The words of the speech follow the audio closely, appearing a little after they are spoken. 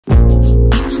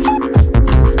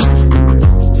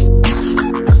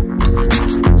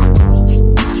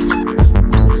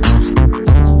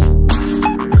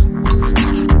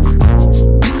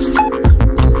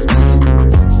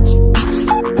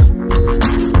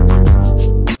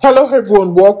Hello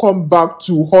everyone, welcome back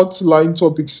to Hotline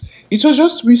Topics. It was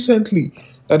just recently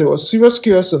that there was serious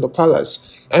chaos in the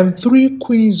palace and three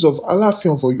queens of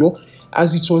Alaafin of Oyo,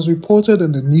 as it was reported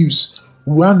in the news,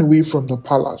 ran away from the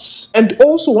palace. And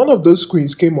also one of those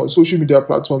queens came on social media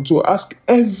platform to ask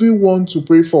everyone to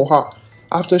pray for her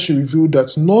after she revealed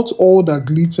that not all that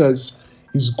glitters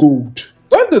is gold.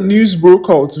 When the news broke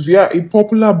out via a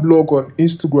popular blog on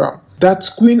Instagram that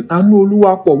Queen Anu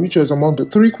Oluwapo, which was among the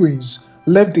three queens,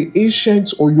 left the ancient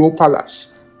Oyo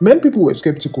Palace, many people were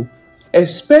skeptical,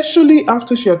 especially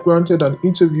after she had granted an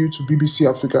interview to BBC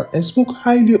Africa and spoke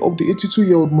highly of the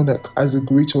 82-year-old monarch as a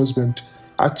great husband,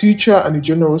 a teacher and a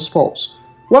generous spouse,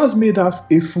 who has made her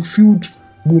a fulfilled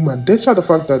woman despite the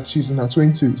fact that she's in her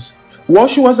 20s. Well,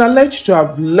 she was alleged to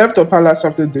have left the palace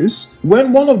after this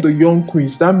when one of the young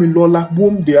queens, Damilola,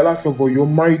 whom the Alaafin of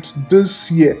Oyo married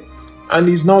this year, and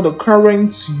is now the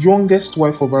current youngest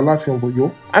wife of Alaafin of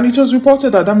Oyo. And it was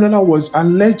reported that Damilola was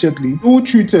allegedly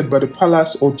ill-treated by the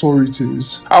palace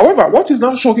authorities. However, what is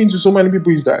now shocking to so many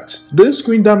people is that this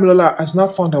Queen Damilola has now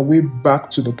found her way back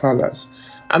to the palace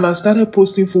and has started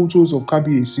posting photos of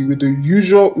Kabiyesi with the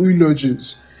usual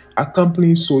eulogies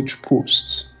accompanying such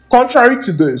posts. Contrary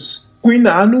to this, Queen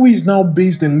Anu is now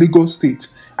based in Lagos State,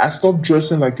 has stopped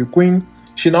dressing like a queen.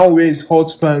 She now wears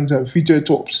hot pants and fitted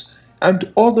tops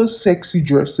and other sexy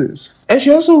dresses. And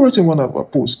she also wrote in one of her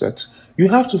posts that you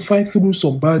have to fight through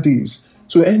some bad days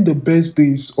to end the best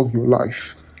days of your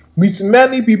life. With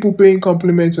many people paying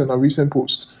compliments on her recent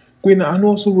post, Queen Anu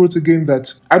also wrote again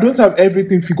that I don't have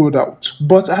everything figured out,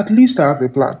 but at least I have a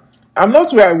plan. I'm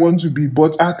not where I want to be,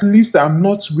 but at least I'm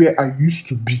not where I used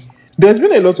to be. There's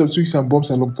been a lot of twists and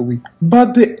bumps along the way,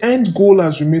 but the end goal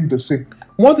has remained the same.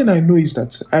 One thing I know is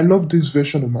that I love this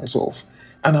version of myself,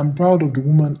 and I'm proud of the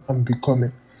woman I'm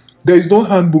becoming. There is no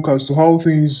handbook as to how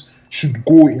things should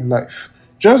go in life.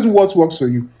 Just do what works for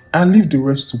you and leave the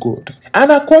rest to God.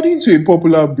 And according to a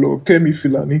popular blog, Kemi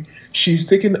Filani, she is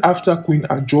taken after Queen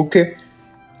Ajoke,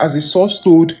 as a source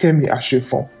told Kemi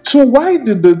Ashefon. So why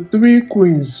did the three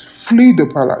queens flee the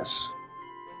palace?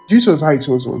 This was how it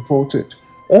was reported.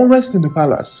 Unrest in the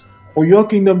palace. Oyo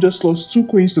Kingdom just lost two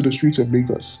queens to the streets of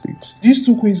Lagos State. These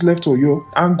two queens left Oyo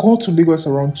and got to Lagos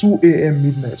around 2 a.m.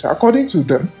 midnight. According to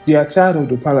them, they are tired of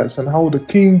the palace and how the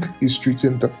king is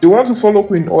treating them. They want to follow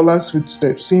Queen Ola's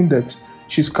footsteps, seeing that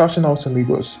she's cashing out in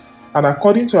Lagos. And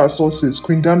according to our sources,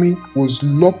 Queen Dami was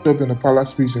locked up in the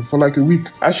palace prison for like a week,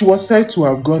 as she was said to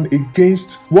have gone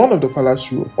against one of the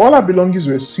palace rules. All her belongings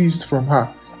were seized from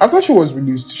her. After she was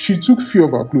released, she took few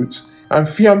of her clothes and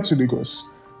fiamed to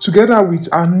Lagos, together with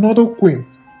another queen,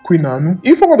 Queen Anu.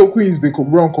 If all the queens they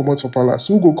could run come out for palace,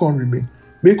 who go come remain?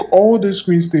 Make all these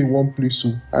queens stay in one place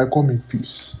so I come in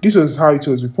peace. This was how it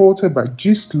was reported by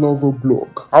Gist Lover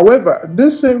blog. However,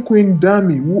 this same Queen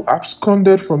Dami, who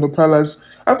absconded from the palace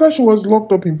after she was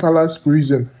locked up in palace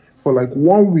prison for like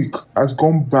 1 week, has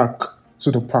gone back to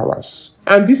the palace.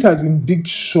 And this has indeed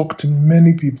shocked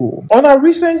many people. On a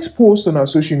recent post on her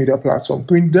social media platform,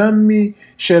 Queen Dami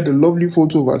shared a lovely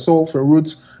photo of herself and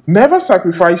wrote, "Never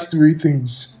sacrifice three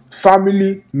things: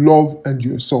 family, love, and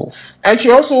yourself." And she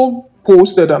also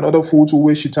posted another photo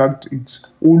where she tagged it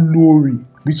Olori,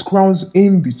 with crowns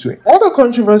in between. All the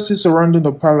controversy surrounding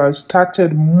the palace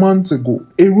started months ago.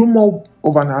 A rumor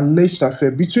of an alleged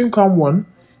affair between Kamwan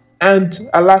and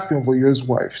Alaafin of Oyo's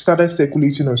wife started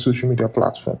circulating on social media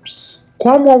platforms.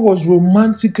 Kwamwan was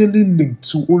romantically linked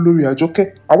to Olori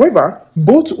Ajoke. However,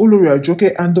 both Olori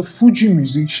Ajoke and the Fuji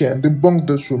musician debunked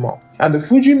this rumor. And the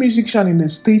Fuji musician, in a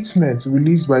statement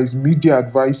released by his media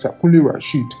advisor, Kunle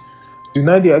Rashid,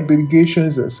 denied the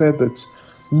allegations and said that,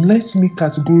 "Let me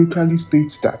categorically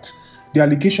state that the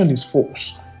allegation is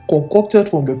false, concocted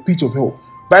from the pit of hell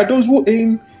by those who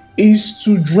aim is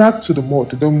to drag to the mud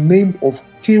the name of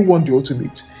K1 the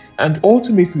Ultimate, and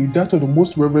ultimately that of the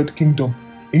most revered kingdom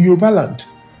in Yoruba land.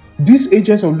 These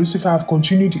agents of Lucifer have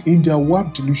continued in their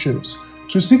warped delusions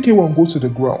to see K1 go to the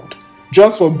ground,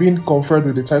 just for being conferred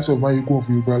with the title of Mayegun of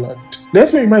Yoruba land."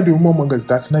 Let me remind the rumormongers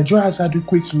that Nigeria has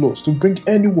adequate laws to bring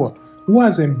anyone who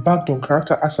has embarked on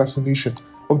character assassination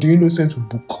of the innocent to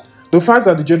book. The fact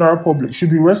that the general public should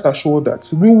be rest assured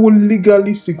that we will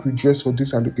legally seek redress for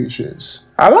these allegations.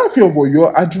 Alaafin of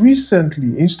Oyo had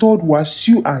recently installed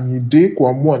Wasiu Ayinde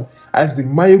Kwamwan as the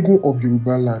Mayegun of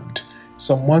Yoruba land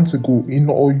some months ago in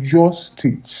Oyo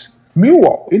State.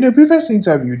 Meanwhile, in a previous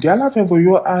interview, the Alaafin of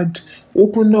Oyo had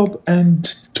opened up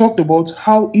and talked about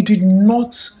how he did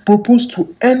not propose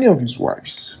to any of his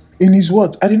wives. In his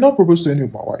words, "I did not propose to any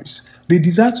of my wives. They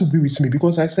desired to be with me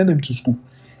because I sent them to school.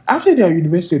 After their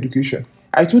university education,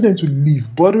 I told them to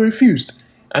leave, but they refused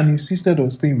and insisted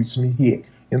on staying with me here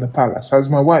in the palace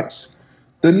as my wives.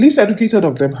 The least educated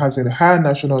of them has a higher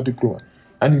national diploma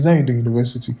and is now in the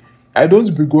university. I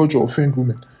don't begrudge or offend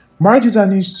women. Marriage is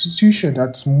an institution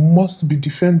that must be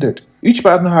defended. Each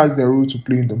partner has their role to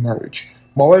play in the marriage.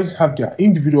 My wives have their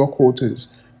individual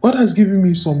quotas. God has given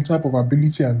me some type of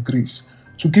ability and grace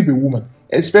to keep a woman,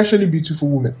 especially beautiful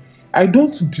women. I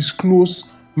don't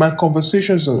disclose my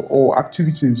conversations or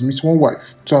activities with one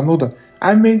wife to another.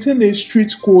 I maintain a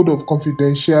strict code of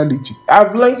confidentiality.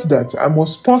 I've learned that I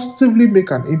must positively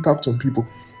make an impact on people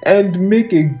and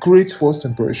make a great first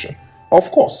impression.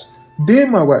 Of course, they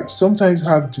and my wife sometimes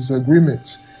have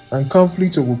disagreements and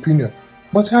conflict of opinion,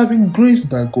 but I have been graced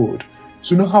by God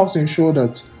to know how to ensure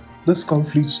that these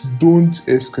conflicts don't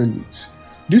escalate.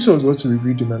 This was what we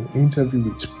read in an interview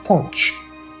with Punch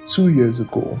 2 years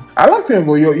ago. Alaafin Of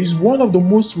Oyo is one of the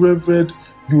most revered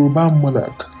Yoruba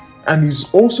monarch and is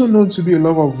also known to be a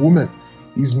lover of women.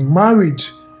 He's married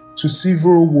to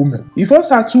several women. He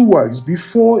first had two wives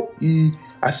before he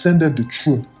ascended the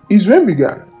throne. His reign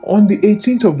began on the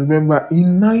 18th of November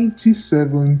in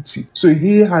 1970. So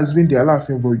he has been the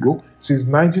Alaafin Of Oyo since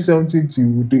 1970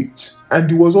 till date. And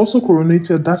he was also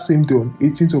coronated that same day on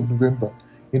 18th of November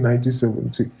in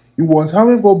 1970. He was,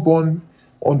 however, born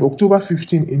on October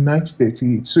 15 in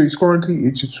 1938. So he's currently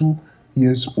 82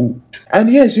 years old. And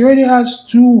yes, he already has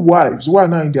two wives who are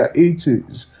now in their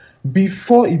 80s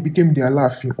before he became the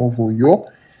Alaafin Of Oyo.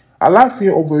 Alaafin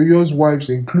Of Oyo's wives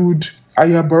include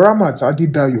Ayaba Ramat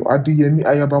Adedayo Adeyemi,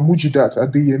 Ayaba Mujidat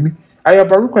Adeyemi,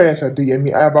 Ayaba Rukayat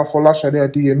Adeyemi, Ayaba Folashade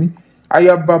Adeyemi,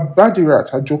 Ayaba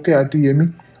Badirat Ajoke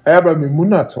Adeyemi, Ayaba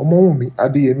Memunat Omowumi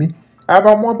Adeyemi,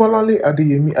 Ayaba Mwabalale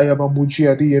Adeyemi, Ayaba Moji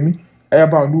Adeyemi,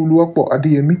 Ayaba Oluluwapo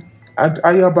Adeyemi, and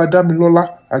Ayaba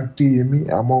Damilola Adeyemi,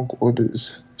 among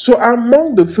others. So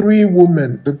among the three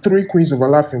women, the three queens of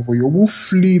Alaafin Of Oyo who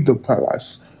flee the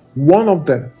palace, one of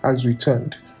them has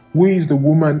returned, who is the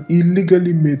woman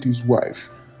illegally made his wife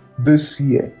this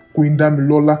year, Queen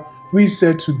Damilola, who is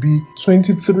said to be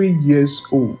 23 years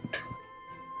old.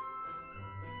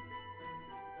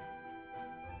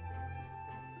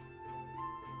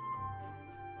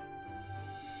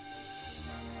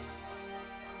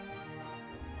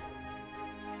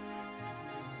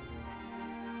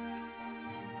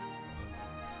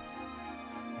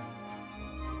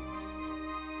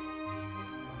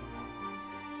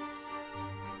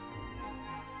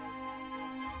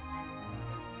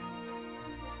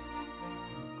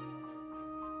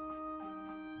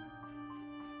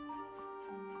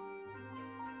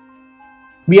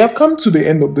 We have come to the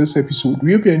end of this episode.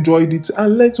 We hope you enjoyed it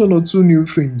and learned one or two new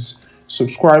things.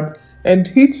 Subscribe and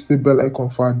hit the bell icon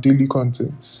for our daily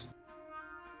contents.